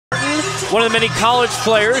One of the many college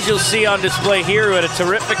players you'll see on display here who had a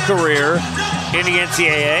terrific career in the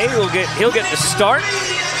NCAA. He'll get the start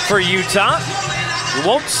for Utah. You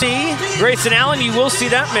won't see Grayson Allen. You will see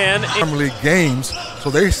that man in League games. So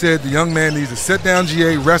they said the young man needs to sit down,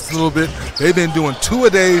 GA, rest a little bit. They've been doing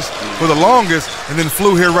 2-a-days for the longest, and then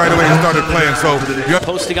flew here right away and started playing. So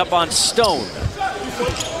posting up on Stone.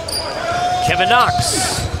 Kevin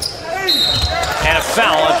Knox. And a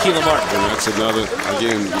foul on Keelan Martin. And that's another,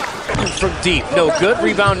 again. From deep, no good.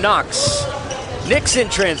 Rebound Knox. Knicks in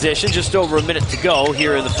transition, just over a minute to go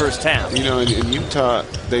here in the first half. You know, in Utah,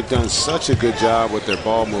 they've done such a good job with their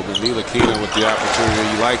ball movement. Ntilikina with the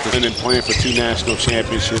opportunity. You like to and playing for 2 national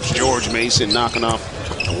championships. George Mason knocking off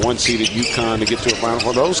a 1-seeded UConn to get to a Final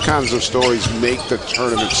Four. Those kinds of stories make the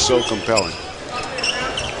tournament so compelling.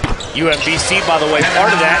 UMBC, by the way,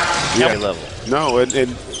 part of that. Yeah. Level. No,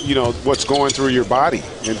 and you know what's going through your body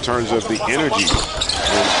in terms of the energy.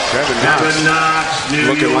 And Kevin Knox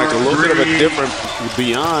looking like a little bit of a different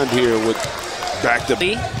beyond here with back to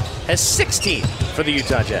has 16 for the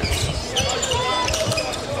Utah Jazz.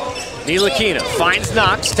 Ntilikina finds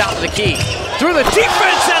Knox, top of the key. Through the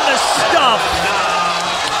defense and the stuff.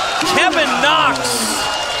 Kevin Knox.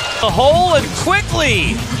 The hole and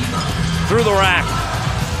quickly through the rack.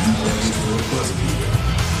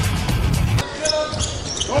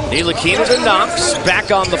 Ntilikina to Knox,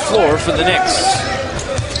 back on the floor for the Knicks.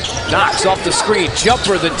 Knox off the screen,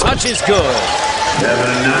 jumper, the touch is good.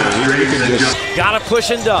 Gotta push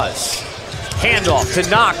and does. Handoff to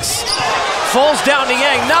Knox. Falls down to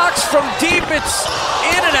Yang. Knox from deep, it's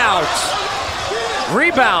in and out.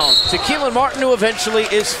 Rebound to Keelan Martin, who eventually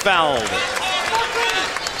is fouled.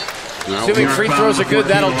 Assuming free throws are good,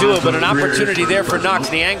 that'll do it, but an opportunity there for Knox.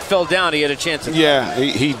 Niang fell down, he had a chance. Yeah,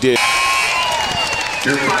 he did.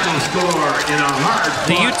 Your final score in a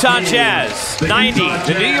heartbeat. The Utah Jazz, 90.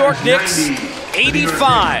 The New York Knicks,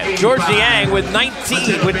 85. George Niang with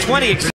 19, with 20.